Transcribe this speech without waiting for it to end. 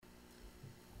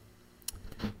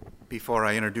Before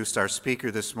I introduce our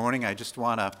speaker this morning, I just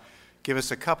want to give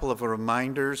us a couple of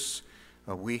reminders.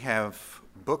 We have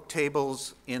book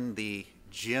tables in the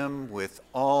gym with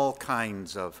all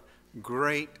kinds of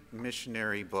great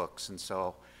missionary books. And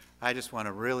so I just want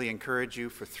to really encourage you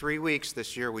for 3 weeks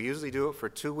this year. We usually do it for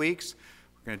 2 weeks.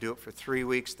 We're going to do it for 3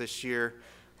 weeks this year.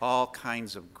 All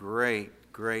kinds of great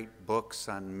books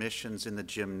on missions in the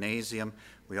gymnasium.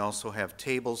 We also have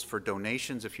tables for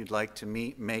donations if you'd like to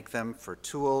make them, for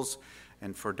tools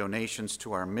and for donations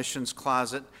to our missions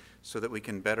closet so that we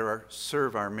can better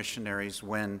serve our missionaries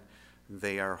when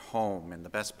they are home. And the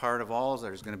best part of all is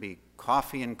there's going to be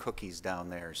coffee and cookies down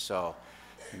there. So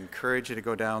I encourage you to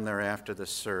go down there after the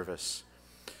service.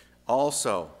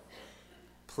 Also,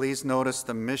 please notice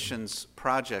the missions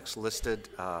projects listed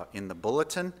in the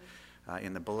bulletin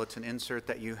insert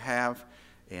that you have,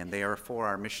 and they are for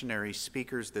our missionary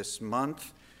speakers this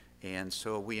month. And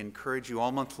so we encourage you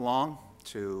all month long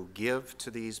to give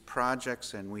to these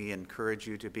projects, and we encourage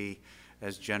you to be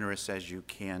as generous as you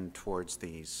can towards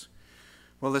these.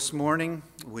 Well, this morning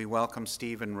we welcome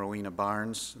Steve and Rowena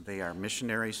Barnes. They are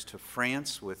missionaries to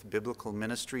France with Biblical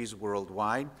Ministries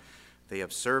Worldwide. They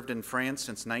have served in France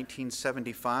since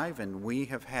 1975, and we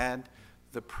have had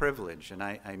the privilege, and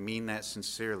I mean that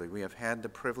sincerely, we have had the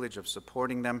privilege of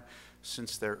supporting them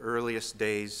since their earliest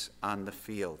days on the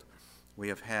field. We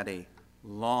have had a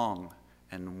long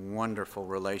and wonderful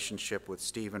relationship with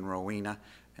Steve and Rowena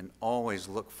and always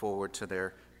look forward to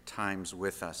their times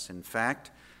with us. In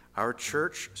fact, our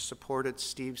church supported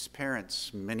Steve's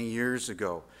parents many years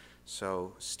ago.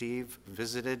 So Steve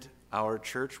visited our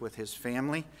church with his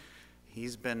family.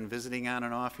 He's been visiting on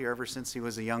and off here ever since he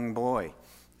was a young boy.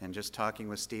 And just talking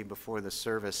with Steve before the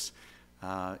service,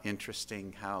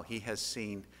 interesting how he has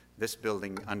seen this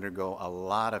building undergo a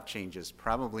lot of changes,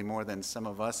 probably more than some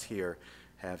of us here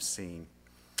have seen.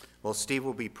 Well, Steve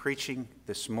will be preaching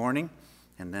this morning,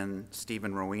 and then Steve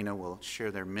and Rowena will share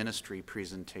their ministry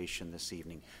presentation this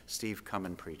evening. Steve, come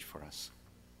and preach for us.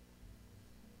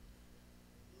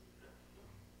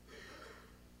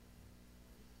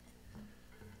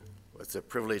 Well, it's a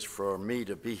privilege for me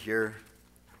to be here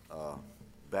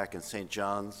back in St.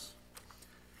 John's.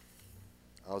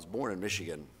 I was born in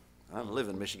Michigan. I didn't live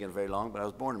in Michigan very long, but I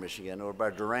was born in Michigan, over by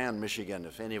Durand, Michigan,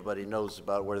 if anybody knows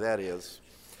about where that is.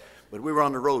 But we were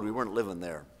on the road. We weren't living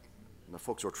there. My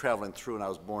folks were traveling through, and I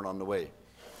was born on the way.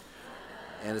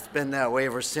 And it's been that way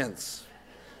ever since.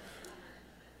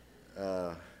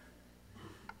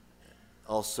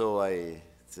 Also,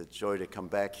 it's a joy to come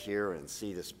back here and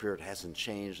see the Spirit hasn't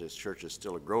changed. This church is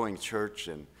still a growing church,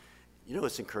 and you know,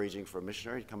 it's encouraging for a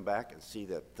missionary to come back and see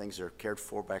that things are cared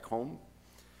for back home.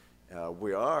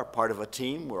 We are part of a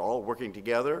team. We're all working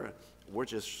together. We're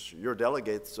just your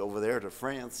delegates over there to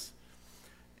France,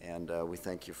 and we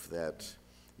thank you for that.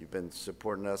 You've been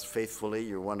supporting us faithfully.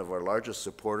 You're one of our largest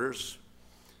supporters.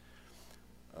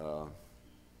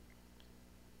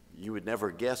 You would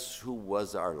never guess who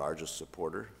was our largest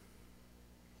supporter.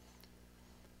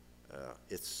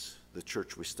 It's the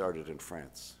church we started in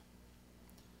France.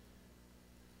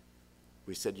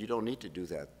 We said, you don't need to do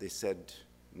that. They said,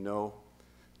 no,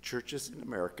 churches in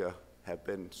America have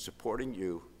been supporting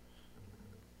you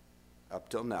up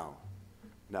till now.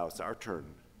 Now it's our turn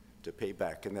to pay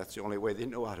back, and that's the only way they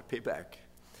know how to pay back,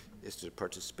 is to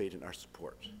participate in our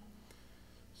support.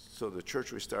 So the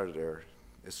church we started there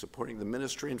is supporting the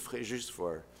ministry in Fréjus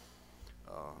for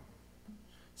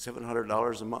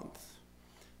 $700 a month,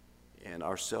 and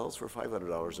ourselves for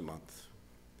 $500 a month.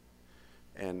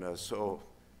 And so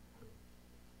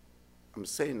I'm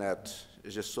saying that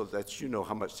is just so that you know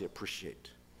how much they appreciate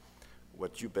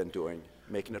what you've been doing,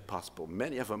 making it possible.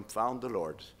 Many of them found the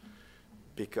Lord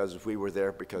because we were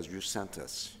there, because you sent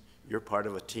us. You're part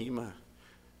of a team,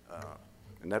 a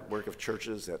network of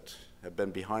churches that have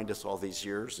been behind us all these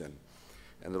years, and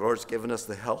the Lord's given us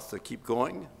the health to keep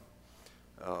going.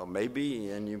 Maybe,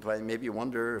 and you maybe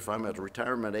wonder if I'm at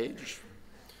retirement age.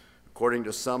 According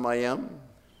to some, I am.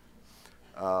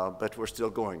 But we're still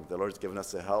going. The Lord's given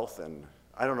us the health, and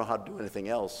I don't know how to do anything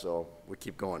else, so we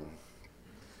keep going.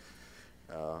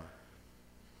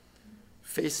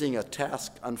 Facing a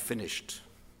task unfinished.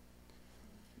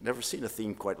 Never seen a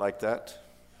theme quite like that.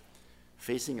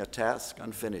 Facing a task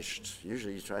unfinished.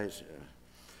 Usually you try,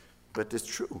 but it's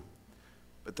true.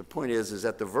 But the point is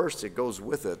that the verse that goes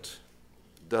with it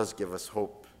does give us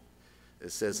hope.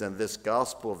 It says, and this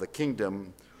gospel of the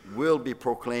kingdom will be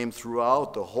proclaimed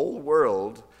throughout the whole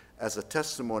world as a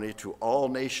testimony to all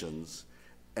nations,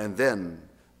 and then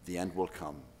the end will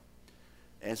come.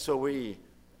 And so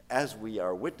as we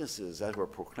are witnesses, as we're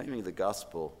proclaiming the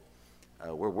gospel,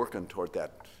 we're working toward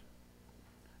that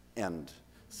end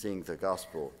seeing the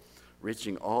gospel,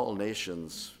 reaching all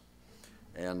nations.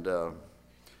 And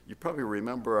you probably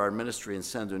remember our ministry in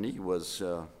Saint Denis was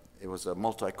it was a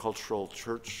multicultural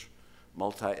church,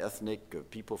 multi-ethnic,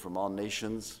 people from all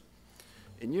nations.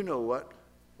 And you know what?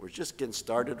 We're just getting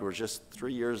started. We're just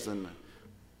 3 years in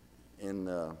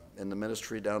the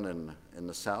ministry down in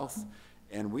the South,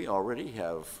 and we already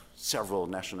have several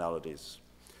nationalities.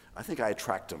 I think I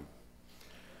attract them.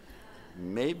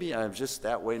 Maybe I'm just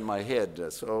that way in my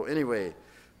head. So anyway,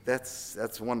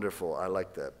 that's wonderful. I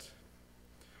like that.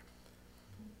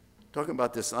 Talking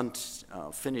about this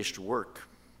unfinished work,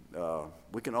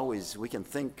 we can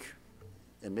think,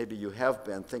 and maybe you have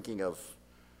been thinking of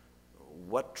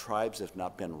what tribes have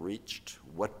not been reached,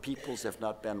 what peoples have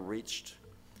not been reached.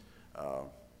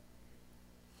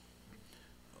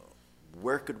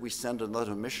 Where could we send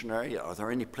another missionary? Are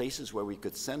there any places where we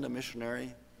could send a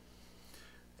missionary?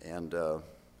 And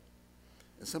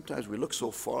sometimes we look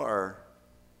so far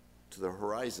to the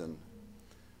horizon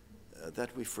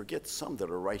that we forget some that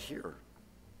are right here.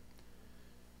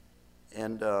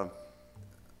 And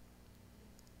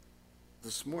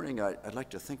this morning I'd like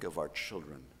to think of our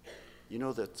children. You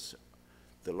know that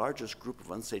the largest group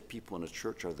of unsaved people in a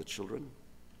church are the children.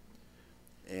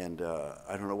 And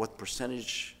I don't know what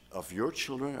percentage of your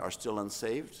children are still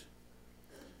unsaved,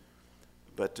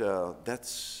 but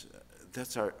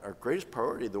that's our greatest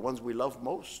priority. The ones we love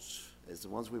most is the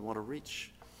ones we want to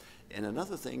reach. And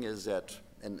another thing is that,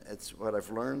 and it's what I've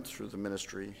learned through the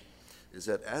ministry, is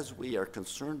that as we are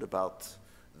concerned about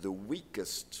the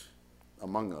weakest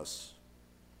among us,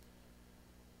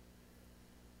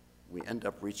 we end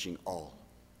up reaching all.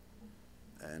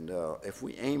 And if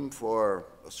we aim for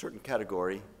a certain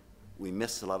category, we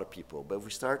miss a lot of people. But if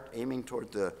we start aiming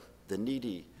toward the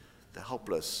needy, the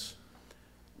helpless,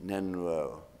 then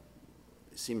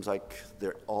it seems like they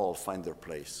all find their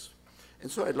place.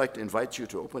 And so I'd like to invite you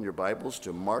to open your Bibles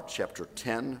to Mark chapter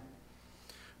 10.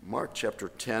 Mark chapter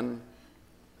 10.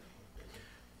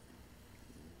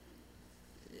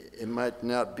 It might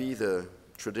not be the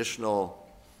traditional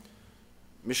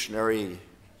missionary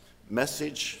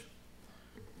message,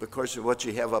 because what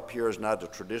you have up here is not a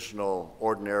traditional,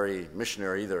 ordinary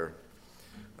missionary either.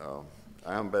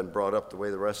 I haven't been brought up the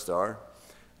way the rest are,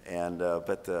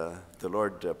 but the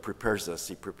Lord prepares us.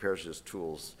 He prepares his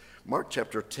tools. Mark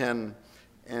chapter 10,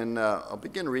 and I'll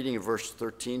begin reading in verse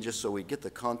 13 just so we get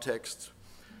the context.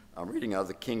 I'm reading out of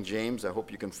the King James. I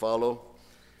hope you can follow.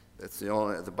 That's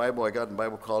the Bible I got in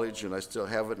Bible college, and I still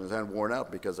have it, and it hasn't worn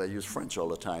out because I use French all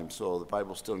the time, so the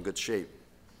Bible's still in good shape.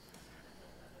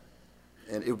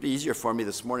 And it would be easier for me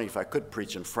this morning if I could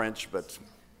preach in French, but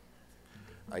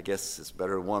I guess it's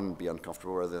better one be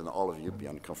uncomfortable rather than all of you be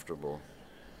uncomfortable.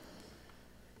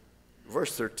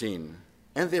 Verse 13,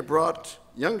 and they brought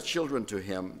young children to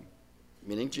him,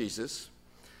 meaning Jesus,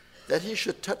 that he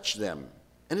should touch them.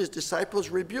 And his disciples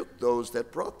rebuked those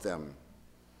that brought them.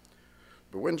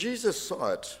 But when Jesus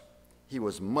saw it, he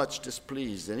was much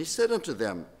displeased, and he said unto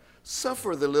them,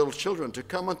 suffer the little children to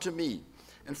come unto me,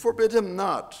 and forbid them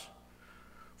not,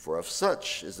 for of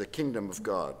such is the kingdom of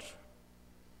God.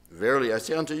 Verily I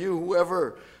say unto you,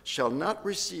 whoever shall not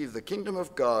receive the kingdom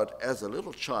of God as a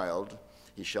little child,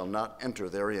 he shall not enter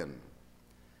therein.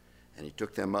 And he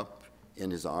took them up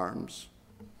in his arms,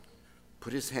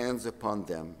 put his hands upon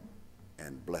them,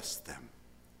 and blessed them.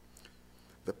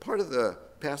 The part of the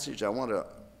passage I want to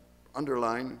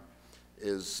underline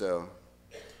is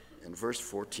in verse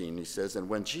 14. He says, and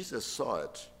when Jesus saw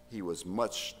it, he was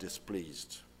much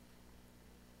displeased.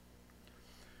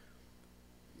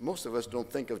 Most of us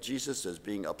don't think of Jesus as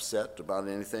being upset about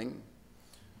anything.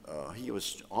 He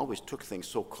always took things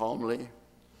so calmly.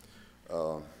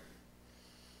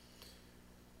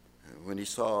 When he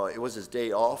saw it was his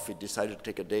day off, he decided to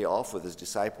take a day off with his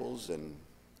disciples,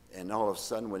 and all of a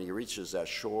sudden when he reaches that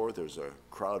shore, there's a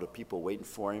crowd of people waiting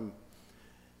for him,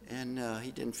 and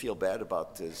he didn't feel bad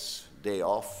about this day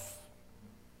off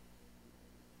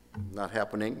not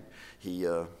happening. He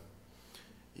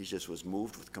just was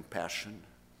moved with compassion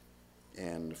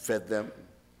and fed them.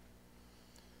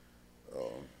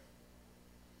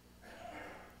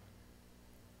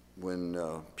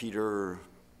 When Peter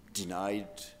denied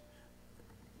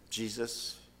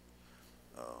Jesus,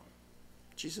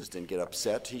 Jesus didn't get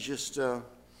upset. He just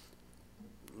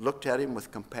looked at him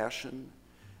with compassion,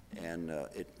 and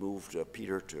it moved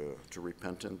Peter to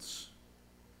repentance.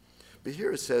 But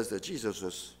here it says that Jesus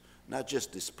was not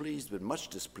just displeased, but much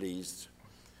displeased.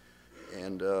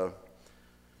 And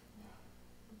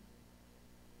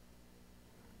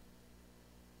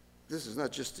this is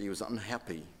not just he was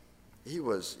unhappy. He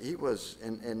was,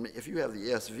 and if you have the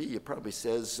ESV, it probably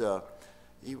says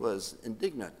He was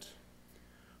indignant.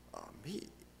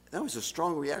 That was a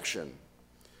strong reaction.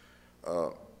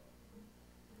 And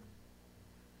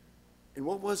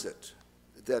what was it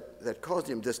that caused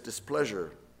him this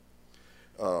displeasure?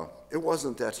 It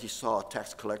wasn't that he saw a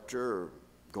tax collector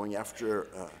going after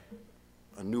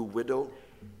a new widow.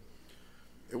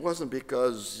 It wasn't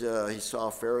because he saw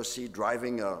a Pharisee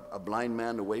driving a blind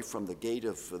man away from the gate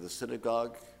of the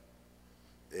synagogue.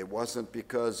 It wasn't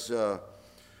because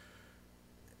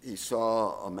he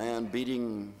saw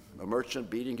a merchant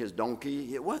beating his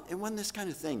donkey. It wasn't this kind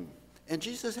of thing. And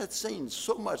Jesus had seen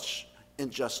so much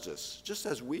injustice, just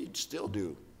as we still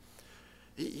do.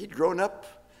 He'd grown up,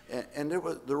 and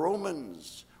the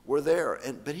Romans were there,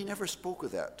 but he never spoke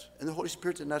of that. And the Holy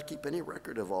Spirit did not keep any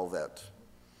record of all that.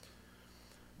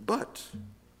 But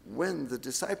when the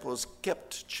disciples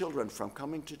kept children from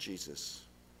coming to Jesus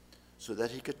so that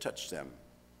he could touch them,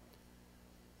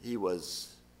 he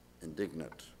was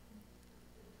indignant.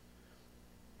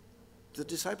 The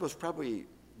disciples probably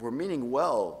were meaning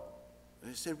well.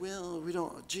 They said, well,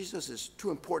 Jesus is too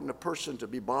important a person to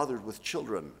be bothered with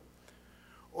children.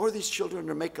 Or these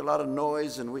children make a lot of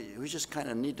noise, and we just kind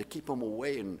of need to keep them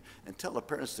away and tell the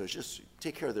parents to just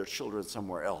take care of their children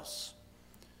somewhere else.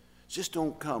 Just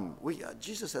don't come.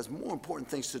 Jesus has more important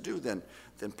things to do than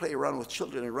play around with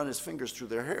children and run his fingers through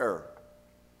their hair.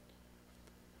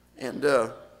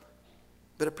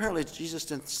 But apparently Jesus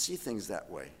didn't see things that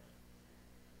way.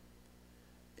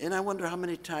 And I wonder how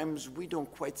many times we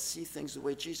don't quite see things the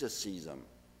way Jesus sees them.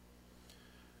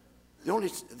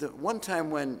 The one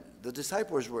time when the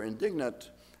disciples were indignant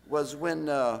was when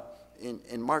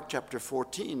in Mark chapter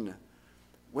 14,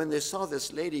 when they saw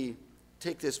this lady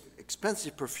take this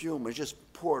expensive perfume and just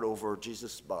pour it over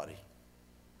Jesus' body.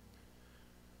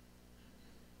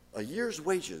 A year's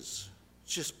wages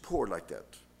just poured like that,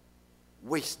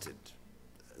 wasted.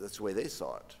 That's the way they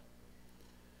saw it.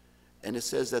 And it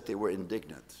says that they were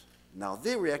indignant. Now,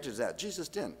 they reacted to that. Jesus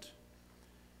didn't.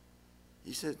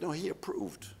 He said, no, he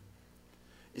approved.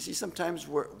 You see, sometimes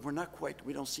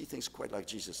we don't see things quite like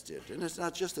Jesus did. And it's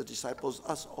not just the disciples,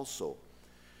 us also.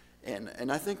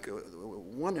 And I think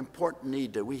one important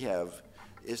need that we have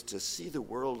is to see the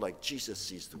world like Jesus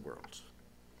sees the world.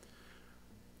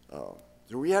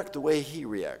 To react the way he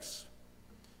reacts.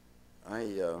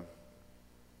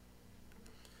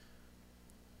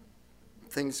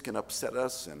 Things can upset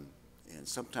us, and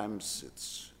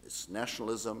sometimes it's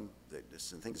nationalism.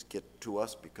 Things get to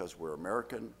us because we're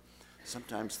American.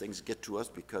 Sometimes things get to us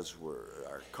because we're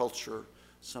our culture.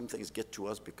 Some things get to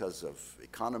us because of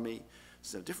economy.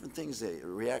 So different things they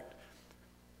react.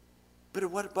 But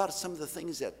what about some of the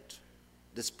things that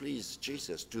displease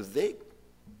Jesus? Do they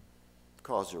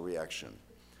cause a reaction?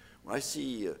 When I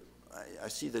see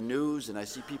the news and I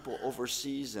see people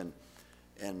overseas and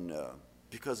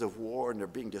because of war, and they're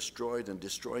being destroyed and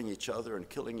destroying each other and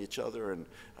killing each other, and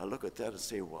I look at that and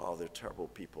say, wow, they're terrible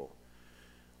people.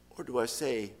 Or do I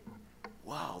say,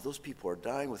 wow, those people are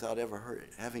dying without ever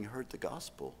having heard the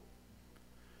gospel?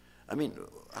 I mean,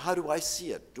 how do I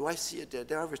see it? Do I see it?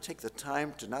 Did I ever take the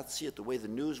time to not see it the way the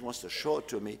news wants to show it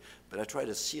to me, but I try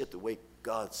to see it the way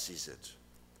God sees it?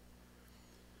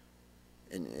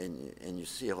 And you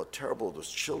see how terrible those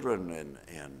children, and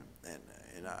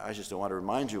I just don't want to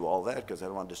remind you all that because I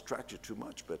don't want to distract you too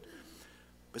much, but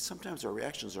sometimes our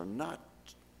reactions are not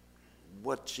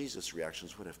what Jesus'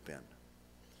 reactions would have been.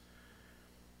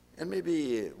 And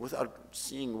maybe without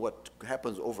seeing what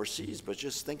happens overseas, but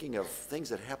just thinking of things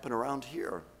that happen around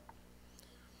here.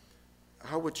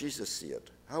 How would Jesus see it?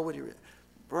 How would he react?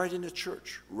 Right in the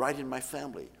church, right in my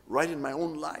family, right in my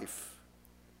own life.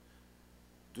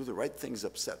 Do the right things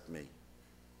upset me?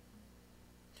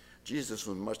 Jesus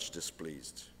was much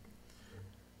displeased.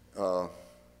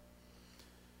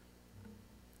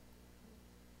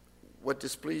 What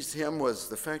displeased him was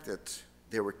the fact that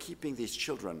they were keeping these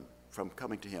children from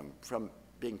coming to him, from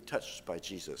being touched by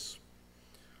Jesus.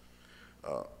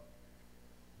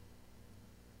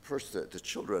 First, the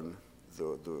children,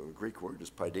 the Greek word is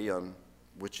paideon,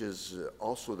 which is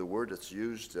also the word that's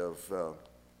used of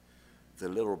the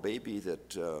little baby that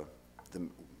the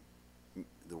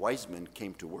wise men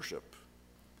came to worship.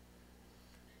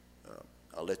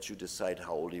 I'll let you decide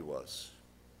how old he was.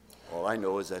 All I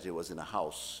know is that it was in a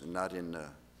house and not in a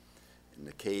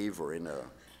cave or in a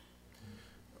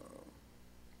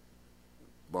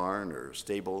barn or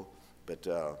stable, but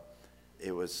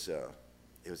it was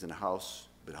in a house.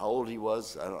 But how old he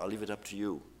was, I'll leave it up to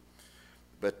you.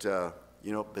 But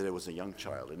but it was a young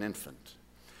child, an infant,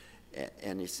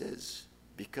 and he says,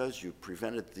 because you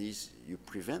prevent these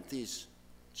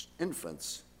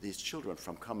infants, these children,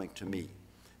 from coming to me,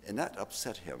 and that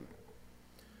upset him.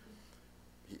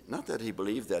 Not that he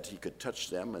believed that he could touch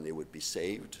them and they would be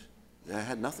saved. That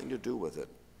had nothing to do with it.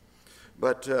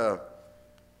 But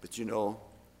you know,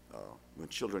 when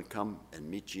children come and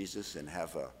meet Jesus and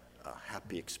have a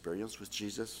happy experience with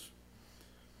Jesus,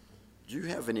 do you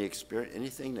have any experience,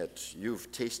 anything that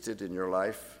you've tasted in your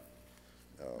life,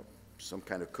 some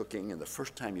kind of cooking, and the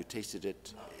first time you tasted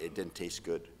it, it didn't taste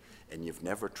good, and you've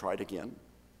never tried again?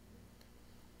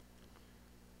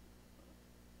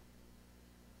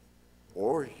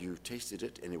 Or you tasted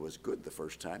it and it was good the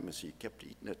first time, and so you kept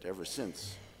eating it ever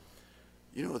since.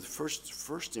 You know, the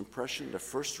first impression, the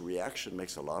first reaction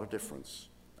makes a lot of difference.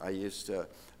 I used to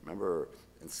remember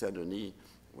in Saint Denis,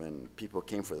 when people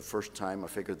came for the first time, I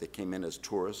figured they came in as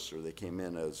tourists, or they came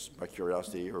in as by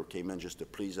curiosity, or came in just to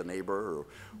please a neighbor, or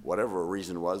whatever a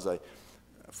reason was.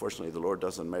 Fortunately, the Lord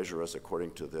doesn't measure us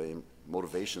according to the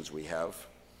motivations we have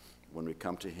when we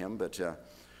come to Him, but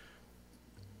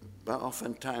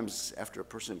oftentimes after a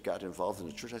person got involved in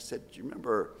the church, I said, do you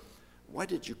remember, why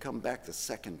did you come back the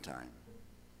second time?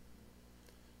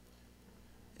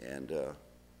 And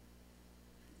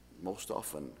most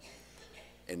often,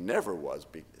 it never was,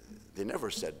 they never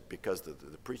said because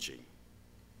of the preaching.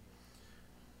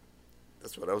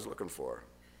 That's what I was looking for.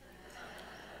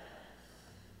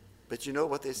 But you know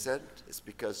what they said? It's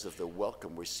because of the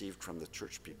welcome received from the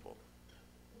church people.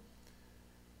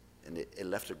 And it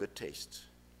left a good taste.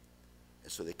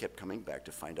 And so they kept coming back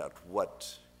to find out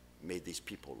what made these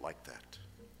people like that.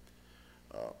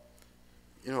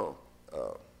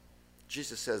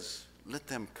 Jesus says, let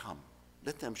them come.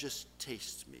 Let them just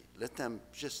taste me. Let them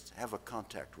just have a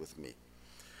contact with me.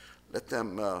 Let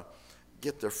them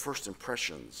get their first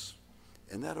impressions,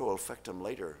 and that will affect them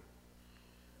later.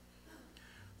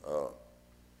 You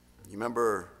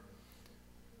remember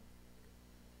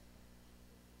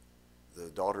the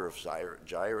daughter of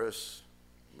Jairus,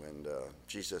 when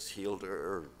Jesus healed her,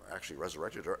 or actually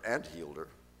resurrected her and healed her.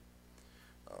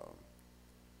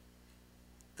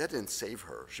 That didn't save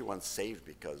her. She wasn't saved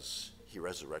because he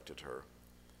resurrected her.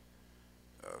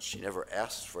 She never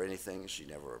asked for anything. She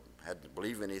never had to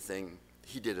believe anything.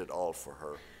 He did it all for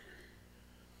her.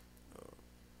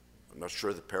 I'm not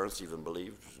sure the parents even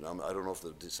believed. I don't know if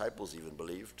the disciples even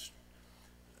believed.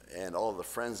 And all the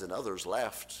friends and others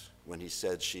laughed when he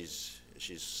said she's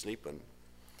sleeping.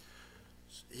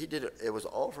 He did it. It was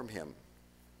all from him.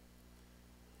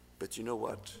 But you know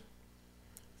what?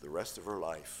 The rest of her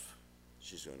life,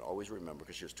 she's going to always remember,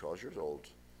 because she was 12 years old,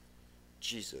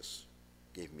 Jesus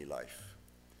gave me life.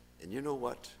 And you know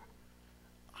what?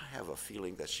 I have a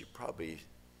feeling that she probably,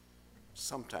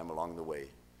 sometime along the way,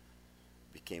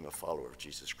 became a follower of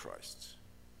Jesus Christ.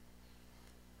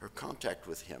 Her contact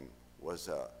with him was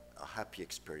a happy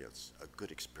experience, a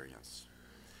good experience.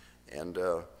 And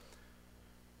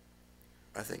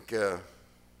I think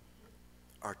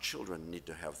our children need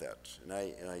to have that. And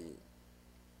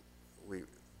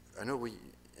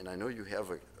I know you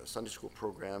have a Sunday school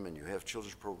program, and you have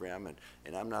children's program,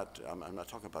 and I'm not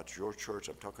talking about your church.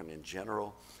 I'm talking in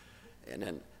general.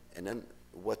 And then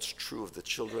what's true of the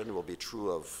children will be true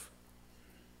of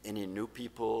any new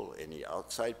people, any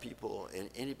outside people,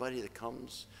 and anybody that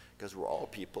comes, because we're all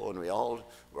people, and we're all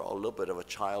a little bit of a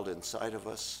child inside of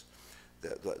us.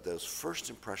 Those first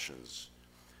impressions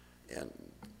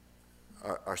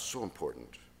are so important.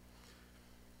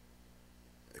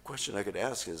 The question I could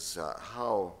ask is,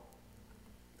 how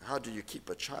do you keep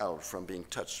a child from being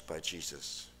touched by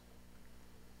Jesus?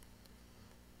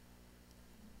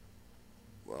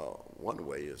 Well, one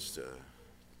way is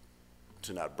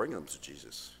to not bring them to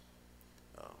Jesus.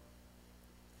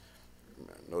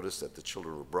 Notice that the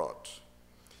children were brought.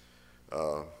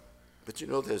 But you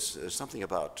know, there's something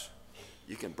about,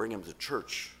 you can bring them to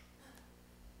church,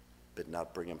 but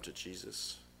not bring them to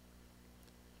Jesus.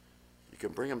 You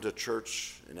can bring them to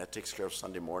church, and that takes care of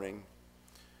Sunday morning,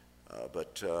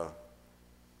 but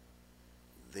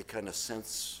they kind of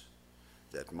sense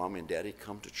that mom and daddy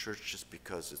come to church just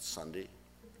because it's Sunday,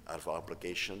 out of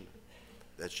obligation.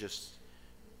 That's just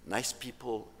nice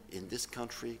people in this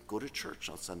country go to church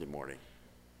on Sunday morning.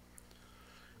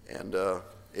 And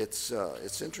it's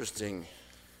interesting.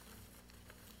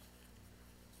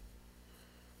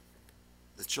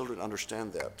 The children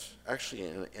understand that.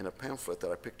 Actually, in a pamphlet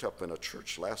that I picked up in a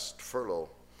church last furlough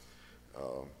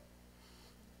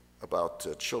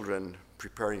about children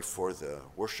preparing for the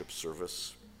worship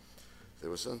service, there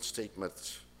was one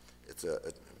statement. It's a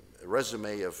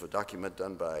resume of a document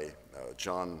done by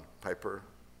John Piper.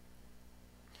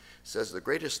 It says, the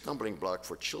greatest stumbling block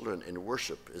for children in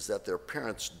worship is that their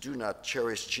parents do not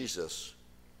cherish Jesus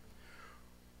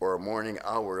or a morning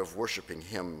hour of worshiping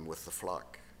him with the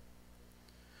flock.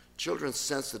 Children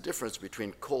sense the difference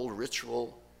between cold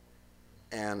ritual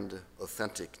and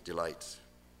authentic delight.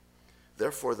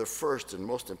 Therefore, the first and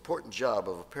most important job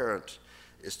of a parent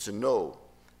is to know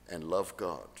and love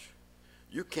God.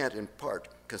 You can't impart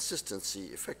consistency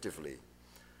effectively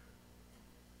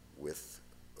with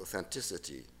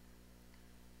authenticity.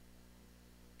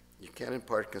 You can't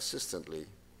impart consistently,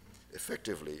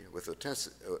 effectively with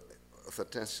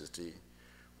authenticity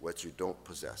what you don't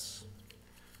possess.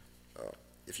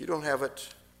 If you don't have it,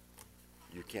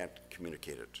 you can't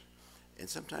communicate it. And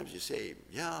sometimes you say,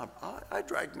 yeah, I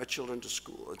dragged my children to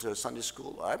school, to Sunday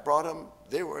school. I brought them,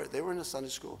 they were in a Sunday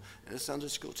school, and a Sunday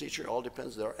school teacher, all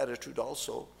depends, their attitude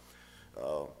also.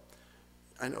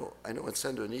 I know in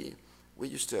Saint Denis, we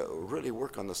used to really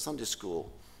work on the Sunday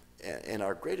school, and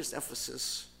our greatest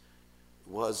emphasis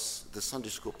was the Sunday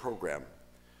school program.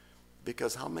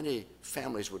 Because how many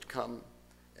families would come,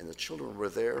 and the children were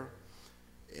there,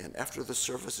 and after the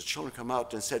service, the children come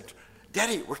out and said,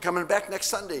 Daddy, we're coming back next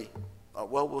Sunday.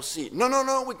 Well, we'll see.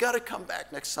 No, we got to come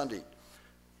back next Sunday.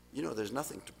 You know, there's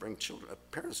nothing to bring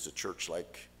parents to church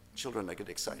like children that get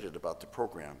excited about the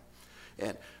program.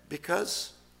 And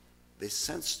because they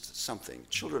sensed something,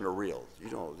 children are real.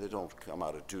 You know, they don't come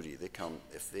out of duty. They come,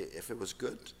 if it was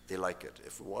good, they like it.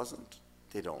 If it wasn't,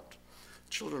 they don't.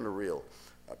 Children are real.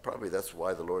 Probably that's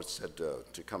why the Lord said to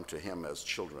come to him as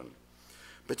children.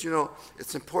 But you know,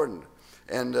 it's important.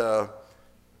 And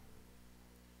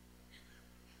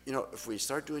you know, if we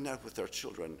start doing that with our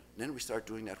children, then we start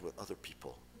doing that with other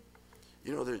people.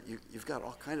 You know, you've got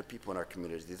all kinds of people in our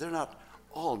community. They're not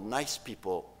all nice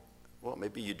people. Well,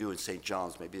 maybe you do in St.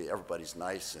 John's. Maybe everybody's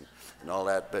nice and all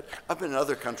that. But I've been in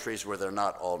other countries where they're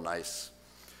not all nice.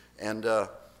 And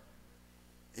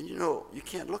you know, you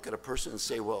can't look at a person and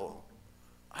say, well,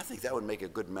 I think that would make a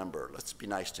good member. Let's be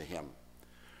nice to him.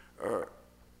 Or,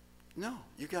 no,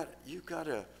 you got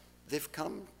to, they've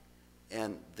come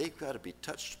and they've got to be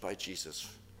touched by Jesus,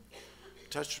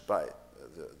 touched by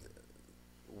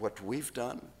what we've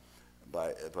done,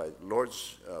 by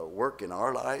Lord's work in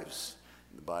our lives,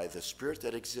 by the Spirit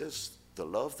that exists, the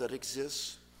love that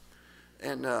exists.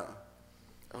 And I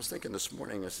was thinking this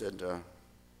morning, I said,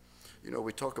 you know,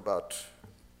 we talk about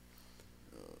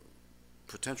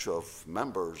potential of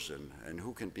members and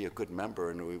who can be a good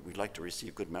member, and we'd like to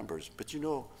receive good members. But you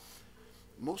know,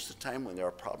 most of the time when there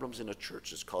are problems in a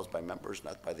church, it's caused by members,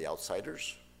 not by the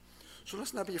outsiders. So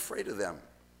let's not be afraid of them.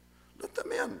 Let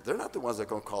them in. They're not the ones that are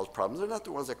going to cause problems. They're not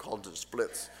the ones that cause the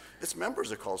splits. It's members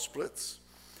that cause splits.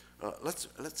 Let's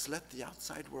let the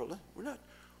outside world. We're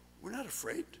not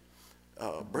afraid.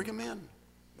 Bring them in.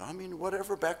 I mean,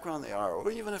 whatever background they are,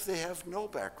 or even if they have no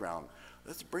background,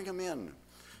 let's bring them in.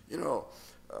 You know,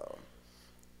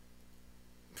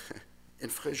 in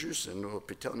Fréjus, and we'll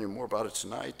be telling you more about it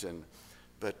tonight.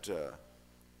 But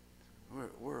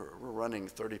we're running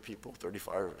 30 people,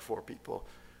 35 or 4 people,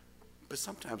 but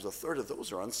sometimes a third of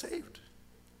those are unsaved.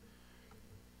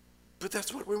 But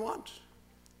that's what we want.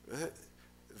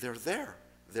 They're there.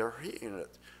 They're hearing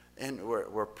it. And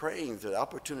we're praying the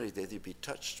opportunity that they be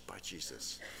touched by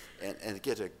Jesus and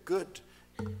get a good,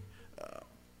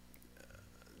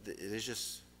 they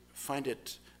just find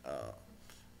it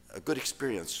a good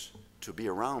experience to be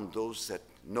around those that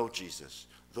know Jesus,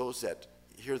 those that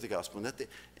hear the gospel. And that they,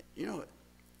 you know,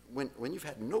 when you've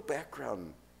had no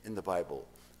background in the Bible,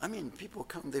 I mean, people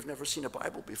come, they've never seen a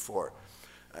Bible before.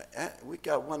 We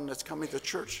got one that's coming to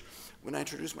church. When I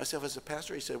introduced myself as a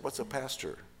pastor, he said, "What's a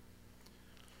pastor?"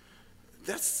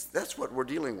 That's what we're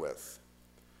dealing with.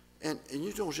 And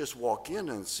you don't just walk in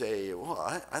and say,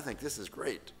 well, I think this is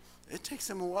great. It takes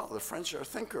them a while. The French are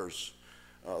thinkers.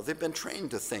 They've been trained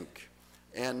to think.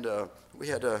 And we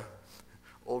had an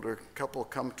older couple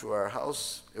come to our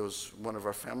house. It was one of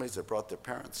our families that brought their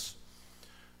parents.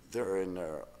 They're in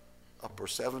their upper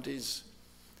 70s.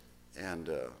 And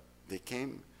they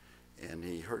came, and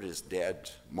he heard his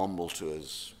dad mumble to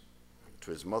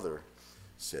his mother,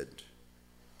 said,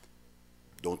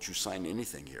 "Don't you sign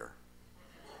anything here."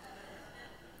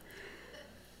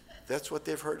 That's what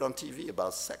they've heard on TV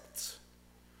about sects.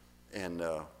 And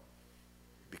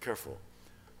be careful.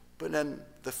 But then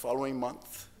the following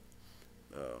month,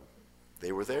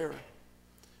 they were there.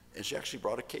 And she actually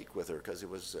brought a cake with her because it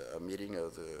was a meeting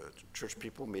of the church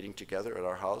people meeting together at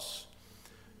our house.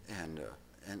 And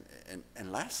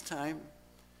last time,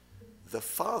 the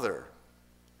father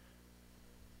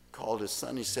called his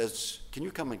son. He says, "Can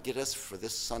you come and get us for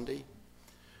this Sunday?"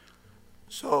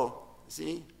 So,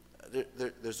 see,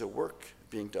 there's a work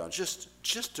being done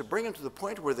just to bring them to the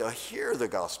point where they'll hear the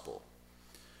gospel.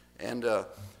 And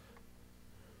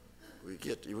we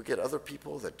get other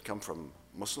people that come from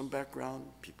Muslim background,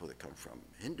 people that come from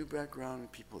Hindu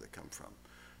background, people that come from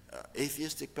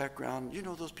atheistic background. You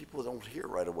know, those people don't hear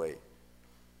right away.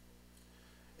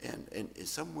 And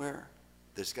somewhere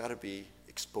there's got to be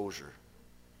exposure.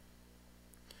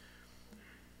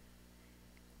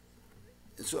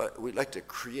 And so we'd like to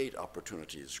create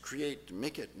opportunities,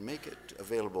 make it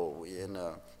available.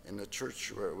 In the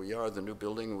church where we are, the new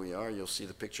building we are, you'll see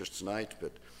the pictures tonight,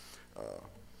 but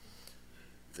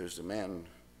there's a man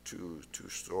two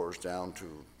stores down,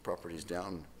 2 properties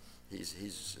down.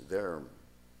 He's there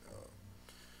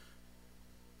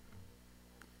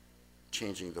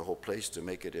changing the whole place to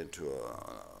make it into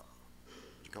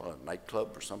you call it a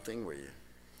nightclub or something where you,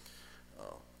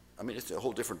 I mean, it's a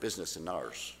whole different business than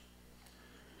ours.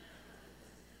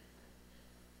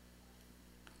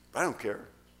 I don't care.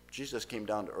 Jesus came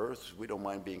down to earth. We don't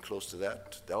mind being close to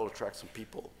that. That'll attract some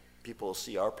people. People will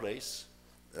see our place.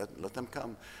 Let them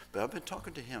come. But I've been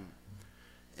talking to him,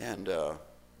 and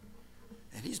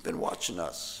he's been watching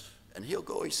us. And he'll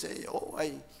go, he'll say, oh,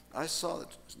 I saw that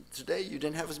today you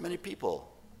didn't have as many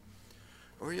people.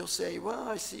 Or he'll say, well,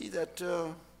 I see that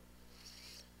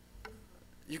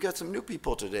you got some new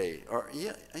people today. Or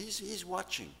yeah, he's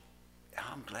watching.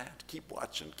 I'm glad. Keep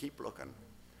watching. Keep looking.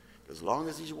 As long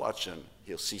as he's watching,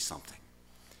 he'll see something.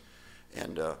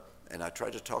 And I try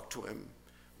to talk to him.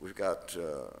 We've got,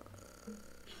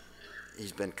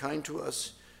 he's been kind to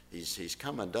us. He's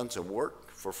come and done some work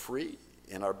for free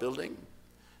in our building.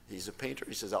 He's a painter.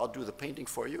 He says, I'll do the painting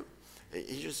for you.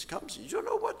 He just comes. You don't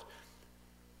know what?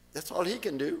 That's all he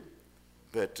can do.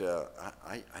 But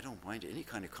I don't mind any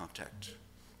kind of contact.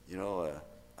 You know,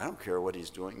 I don't care what he's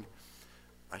doing.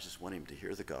 I just want him to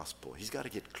hear the gospel. He's got to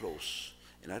get close.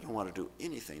 And I don't want to do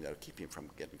anything that'll keep him from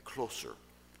getting closer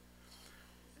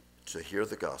to hear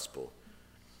the gospel.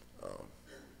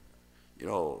 You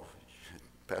know,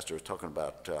 Pastor was talking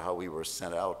about how we were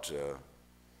sent out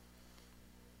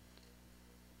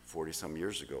 40-some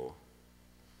years ago.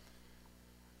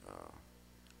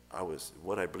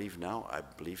 What I believe now, I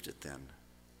believed it then.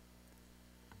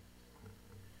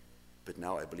 But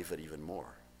now I believe it even more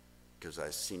because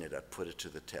I've seen it, I put it to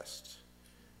the test.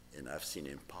 And I've seen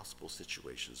impossible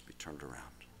situations be turned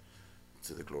around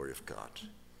to the glory of God.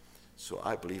 So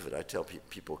I believe it. I tell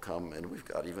people come, and we've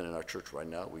got, even in our church right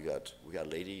now, we got a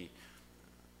lady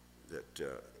that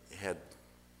had,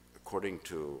 according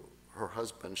to her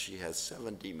husband, she has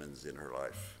 7 demons in her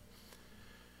life,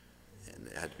 and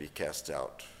they had to be cast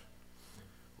out.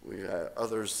 We got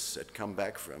others that come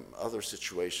back from other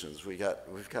situations. We've got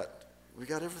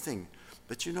everything.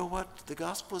 But you know what? The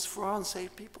gospel is for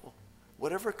unsaved people,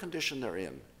 whatever condition they're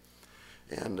in.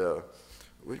 And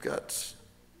we've got,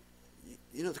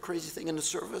 you know, the crazy thing in the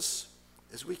service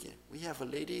is we have a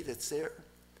lady that's there,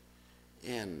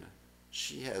 and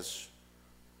she has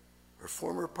her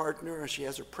former partner and she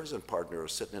has her present partner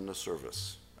sitting in the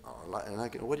service. And I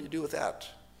go, what do you do with that?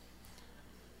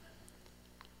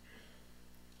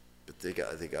 But they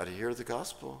got to hear the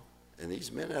gospel, and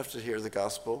these men have to hear the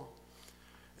gospel,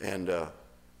 and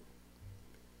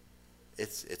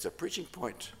it's a preaching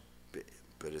point,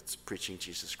 but it's preaching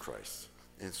Jesus Christ.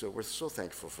 And so we're so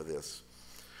thankful for this.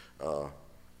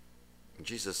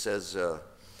 Jesus says,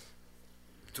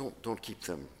 don't keep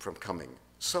them from coming.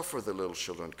 Suffer the little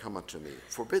children, come unto me.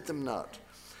 Forbid them not.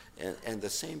 And the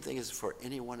same thing is for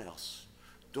anyone else.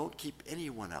 Don't keep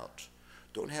anyone out.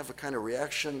 Don't have a kind of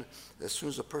reaction as soon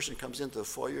as a person comes into the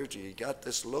foyer, you got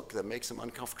this look that makes them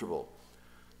uncomfortable.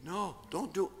 No,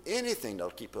 don't do anything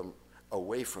that'll keep them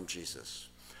away from Jesus.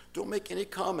 Don't make any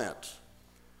comment.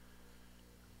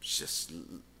 Just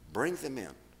bring them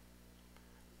in.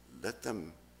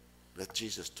 Let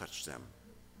Jesus touch them,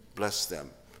 bless them,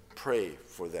 pray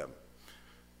for them.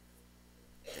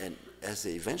 And as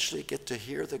they eventually get to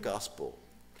hear the gospel,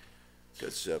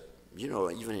 because, you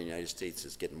know, even in the United States,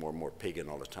 it's getting more and more pagan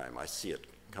all the time. I see it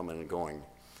coming and going,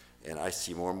 and I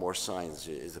see more and more signs.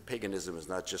 The paganism is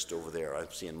not just over there.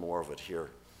 I'm seeing more of it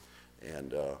here.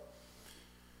 And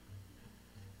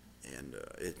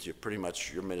pretty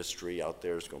much your ministry out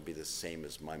there is going to be the same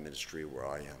as my ministry where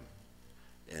I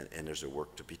am. And there's a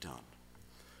work to be done.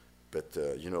 But,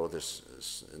 you know,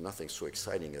 there's nothing so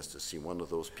exciting as to see one of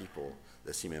those people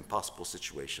that seem impossible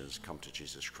situations come to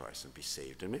Jesus Christ and be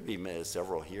saved. And maybe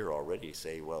several here already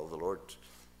say, well, the Lord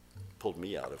pulled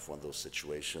me out of one of those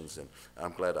situations, and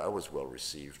I'm glad I was well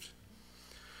received.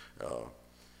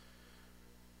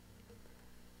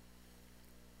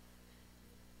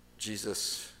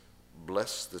 Jesus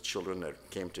blessed the children that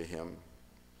came to him,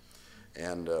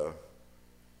 and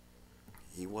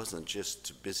he wasn't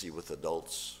just busy with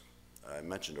adults. I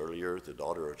mentioned earlier the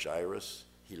daughter of Jairus.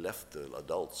 He left the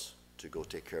adults to go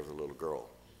take care of the little girl.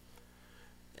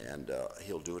 And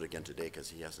he'll do it again today because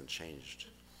he hasn't changed.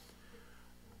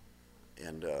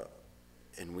 And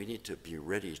we need to be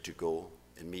ready to go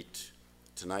and meet.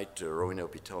 Tonight, Rowena will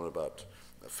be telling about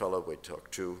a fellow we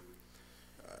talked to.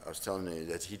 I was telling you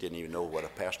that he didn't even know what a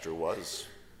pastor was.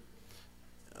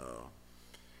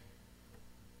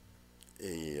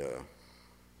 He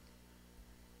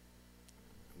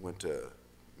went to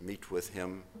meet with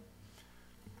him,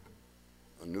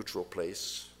 a neutral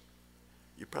place.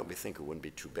 You probably think it wouldn't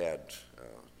be too bad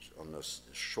on the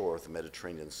shore of the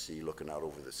Mediterranean Sea, looking out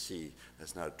over the sea.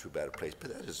 That's not too bad a place,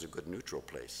 but that is a good neutral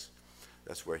place.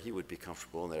 That's where he would be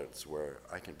comfortable, and that's where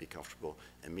I can be comfortable.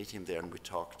 And meet him there, and we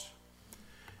talked.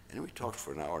 And we talked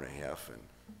for an hour and a half, and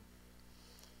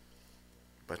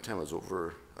by the time it was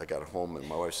over, I got home, and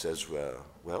my wife says,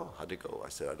 well, how'd it go? I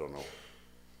said, I don't know.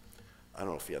 I don't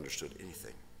know if he understood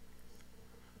anything.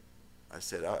 I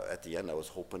said, at the end, I was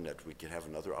hoping that we could have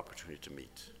another opportunity to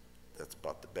meet. That's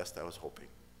about the best I was hoping.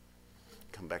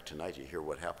 Come back tonight, you hear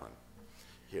what happened.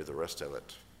 Hear the rest of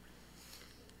it.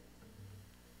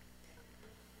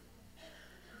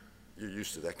 You're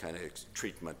used to that kind of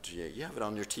treatment. You have it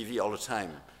on your TV all the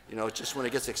time. You know, just when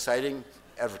it gets exciting,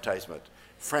 advertisement.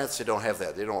 France, they don't have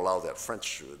that. They don't allow that.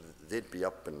 French, they'd be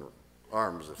up in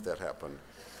arms if that happened.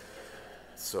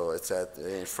 So it's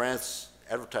in France,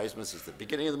 advertisements is the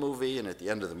beginning of the movie and at the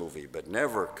end of the movie, but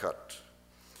never cut.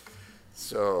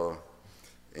 So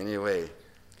anyway,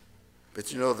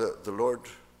 but you know, the Lord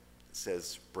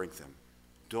says, bring them.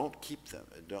 Don't keep them.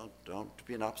 Don't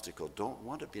be an obstacle. Don't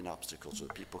want to be an obstacle to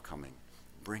the people coming.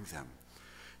 Bring them.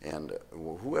 And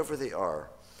whoever they are,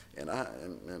 and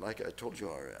like I told you,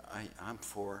 I'm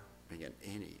for being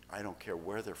any. I don't care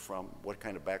where they're from, what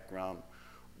kind of background,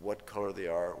 what color they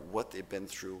are, what they've been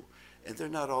through. And they're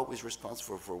not always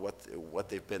responsible for what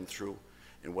they've been through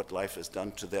and what life has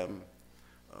done to them,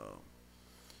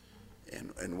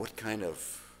 and what kind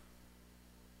of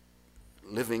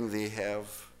living they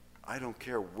have. I don't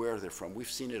care where they're from. We've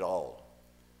seen it all.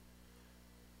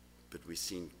 But we've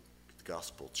seen the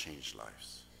gospel change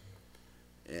lives.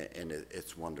 And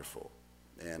it's wonderful.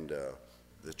 And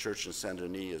the church in Saint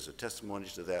Denis is a testimony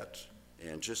to that.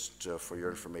 And just for your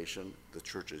information, the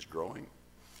church is growing.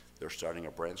 They're starting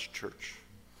a branch church.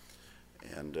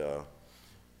 And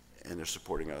they're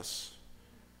supporting us.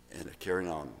 And they're carrying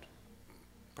on.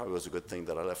 Probably was a good thing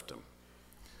that I left them.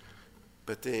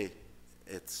 But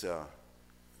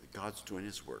God's doing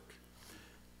his work.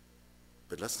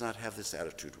 But let's not have this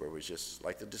attitude where we're just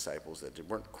like the disciples, that they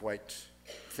weren't quite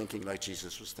thinking like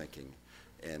Jesus was thinking,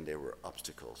 and there were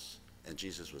obstacles, and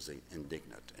Jesus was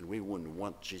indignant. And we wouldn't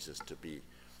want Jesus to be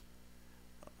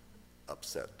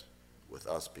upset with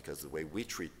us because of the way we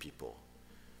treat people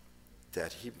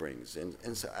that he brings.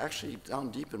 And so actually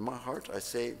down deep in my heart, I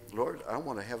say, Lord, I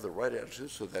want to have the right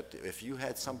attitude so that if you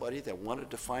had somebody that wanted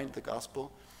to find the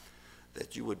gospel,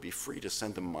 that you would be free to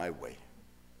send them my way,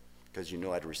 because you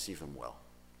know I'd receive them well.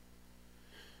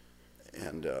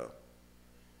 And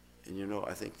you know,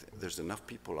 I think there's enough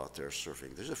people out there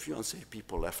serving. There's a few unsaved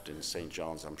people left in St.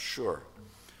 John's, I'm sure.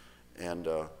 And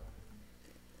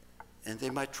they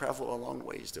might travel a long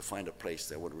ways to find a place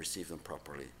that would receive them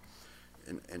properly.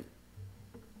 And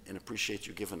appreciate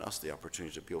you giving us the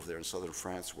opportunity to be over there in southern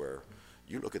France, where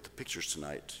you look at the pictures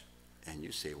tonight and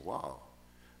you say, wow,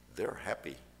 they're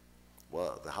happy.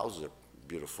 Well, the houses are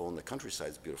beautiful and the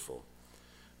countryside's beautiful,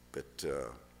 but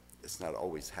it's not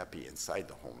always happy inside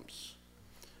the homes.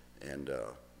 And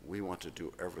we want to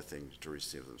do everything to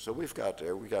receive them. So we got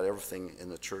everything in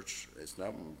the church. It's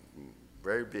not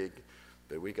very big,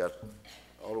 but we got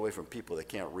all the way from people that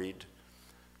can't read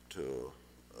to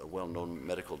a well-known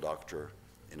medical doctor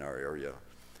in our area.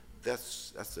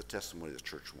 That's the testimony the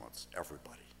church wants,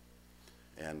 everybody.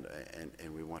 And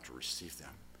we want to receive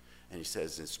them. And he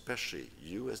says, especially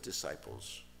you as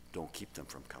disciples, don't keep them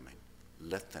from coming.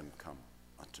 Let them come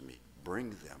unto me. Bring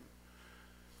them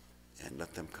and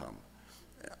let them come.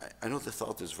 I know the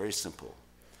thought is very simple,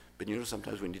 but you know,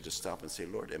 sometimes we need to stop and say,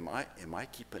 Lord, am I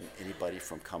keeping anybody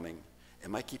from coming?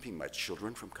 Am I keeping my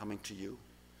children from coming to you?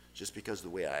 Just because of the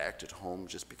way I act at home,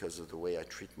 just because of the way I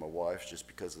treat my wife, just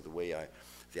because of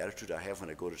the attitude I have when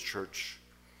I go to church.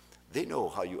 They know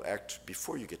how you act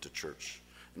before you get to church.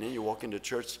 And then you walk into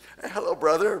church, hey, hello,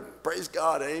 brother, praise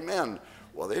God, amen.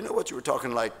 Well, they know what you were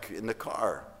talking like in the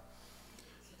car.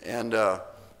 And it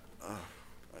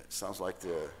sounds like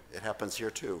it happens here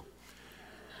too.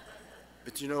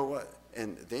 But you know what?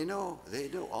 And they know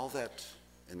all that.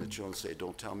 And the children say,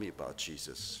 don't tell me about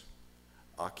Jesus.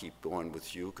 I'll keep going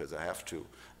with you because I have to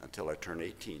until I turn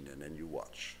 18, and then you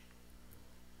watch.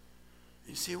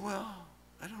 You say, well,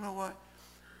 I don't know why.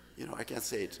 I can't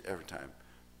say it every time,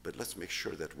 but let's make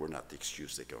sure that we're not the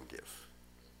excuse they don't give.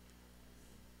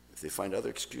 If they find other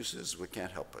excuses, we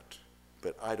can't help it.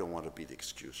 But I don't want to be the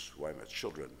excuse why my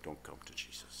children don't come to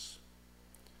Jesus.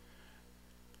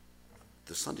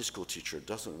 The Sunday school teacher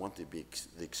doesn't want to be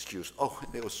the excuse, oh,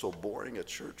 it was so boring at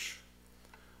church.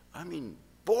 I mean,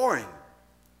 boring.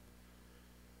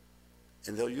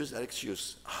 And they'll use that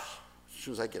excuse, as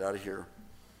soon as I get out of here.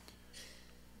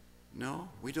 No,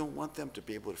 we don't want them to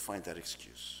be able to find that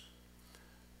excuse.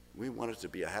 We want it to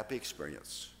be a happy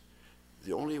experience.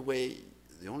 The only way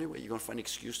you're going to find an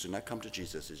excuse to not come to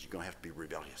Jesus is you're going to have to be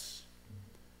rebellious.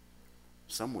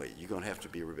 Some way you're going to have to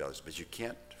be rebellious, but you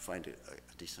can't find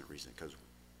a decent reason,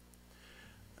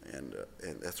 and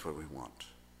that's what we want.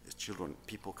 Is children,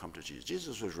 people come to Jesus.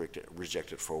 Jesus was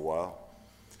rejected for a while,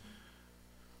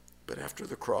 but after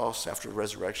the cross, after the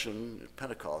resurrection,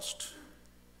 Pentecost,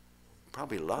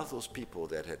 probably a lot of those people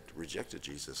that had rejected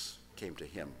Jesus came to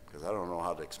him, because I don't know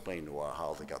how to explain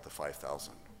how they got the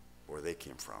 5,000, where they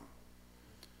came from.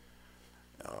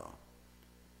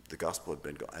 The gospel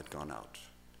had gone out.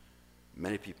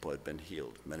 Many people had been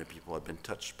healed. Many people had been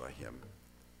touched by him.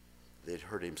 They'd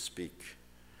heard him speak,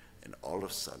 and all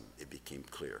of a sudden it became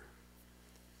clear.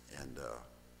 And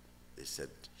they said,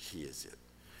 he is it.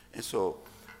 And so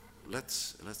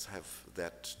let's have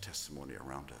that testimony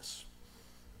around us.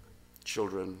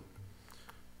 Children,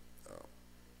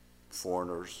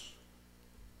 foreigners,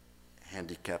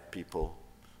 handicapped people,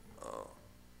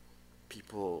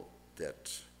 people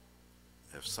that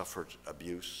have suffered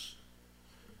abuse,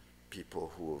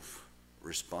 people who have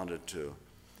responded to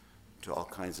all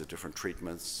kinds of different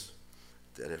treatments,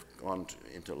 that have gone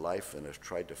into life and have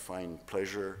tried to find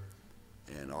pleasure,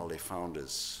 and all they found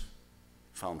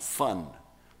fun,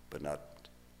 but not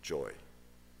joy.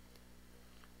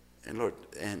 And Lord,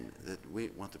 and that we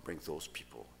want to bring those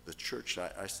people. The church,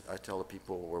 I tell the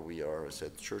people where we are, I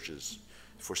said, church is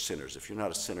for sinners. If you're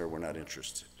not a sinner, we're not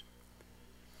interested.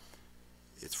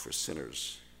 It's for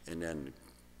sinners, and then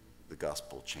the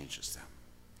gospel changes them.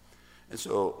 And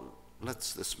so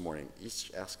let's this morning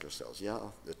each ask ourselves, yeah,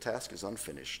 the task is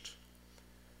unfinished,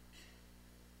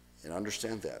 and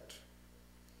understand that.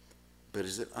 But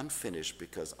is it unfinished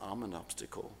because I'm an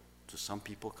obstacle to some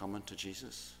people coming to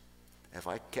Jesus? Have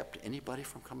I kept anybody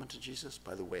from coming to Jesus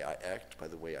by the way I act, by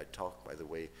the way I talk, by the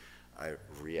way I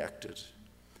reacted,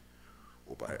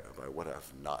 or by what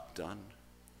I've not done?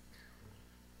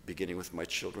 Beginning with my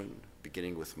children,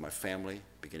 beginning with my family,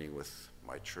 beginning with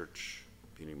my church,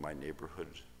 beginning my neighborhood.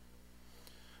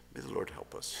 May the Lord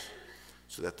help us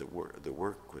so that the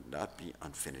work would not be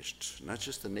unfinished. Not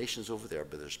just the nations over there,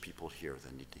 but there's people here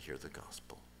that need to hear the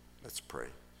gospel. Let's pray.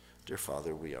 Dear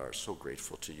Father, we are so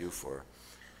grateful to you for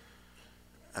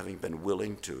having been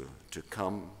willing to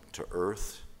come to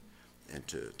earth and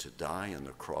to die on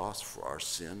the cross for our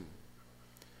sin.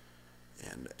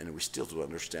 And we still don't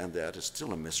understand that. It's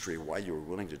still a mystery why you were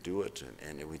willing to do it,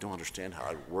 and we don't understand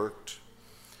how it worked.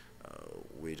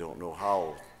 We don't know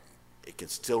how it can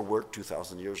still work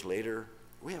 2,000 years later.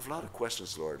 We have a lot of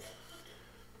questions, Lord,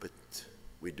 but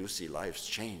we do see lives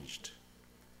changed,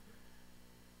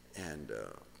 and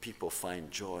people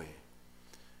find joy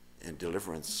and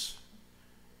deliverance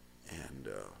and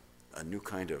a new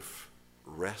kind of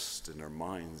rest in their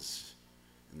minds,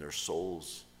 in their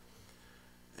souls.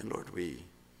 And Lord, we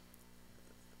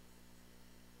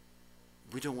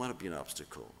don't want to be an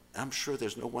obstacle. I'm sure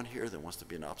there's no one here that wants to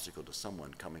be an obstacle to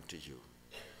someone coming to you.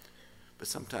 But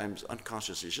sometimes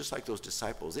unconsciously, it's just like those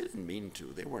disciples, they didn't mean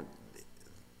to.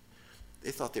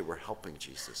 They thought they were helping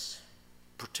Jesus,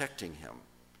 protecting him.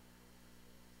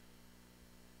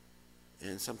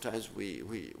 And sometimes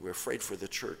we're afraid for the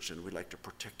church, and we like to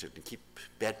protect it and keep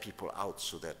bad people out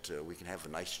so that we can have a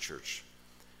nice church.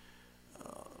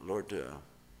 Lord,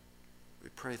 we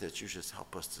pray that you just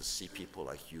help us to see people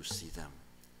like you see them.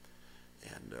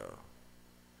 And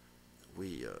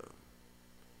we,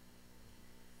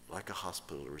 like a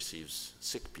hospital, receives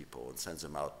sick people and sends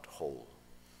them out whole.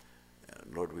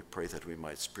 And Lord, we pray that we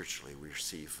might spiritually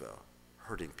receive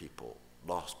hurting people,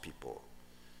 lost people,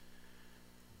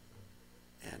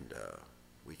 and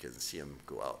we can see them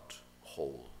go out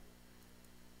whole.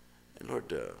 And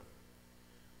Lord,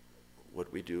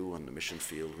 what we do on the mission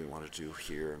field, we want to do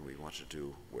here, and we want to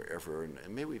do wherever, and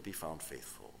may we be found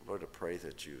faithful. Lord, I pray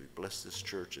that you bless this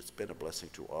church. It's been a blessing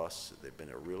to us. They've been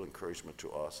a real encouragement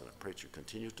to us, and I pray that you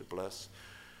continue to bless.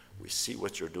 We see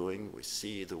what you're doing. We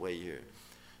see the way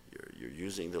you're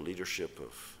using the leadership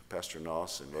of Pastor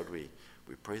Noss, and Lord, we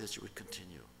pray that you would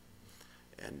continue.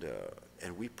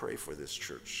 And we pray for this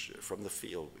church. From the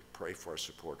field, we pray for our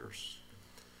supporters.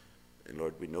 And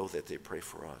Lord, we know that they pray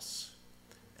for us.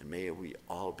 And may we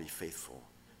all be faithful,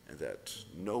 and that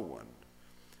no one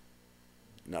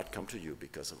not come to you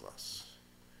because of us.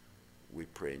 We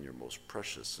pray in your most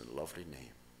precious and lovely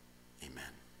name.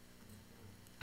 Amen.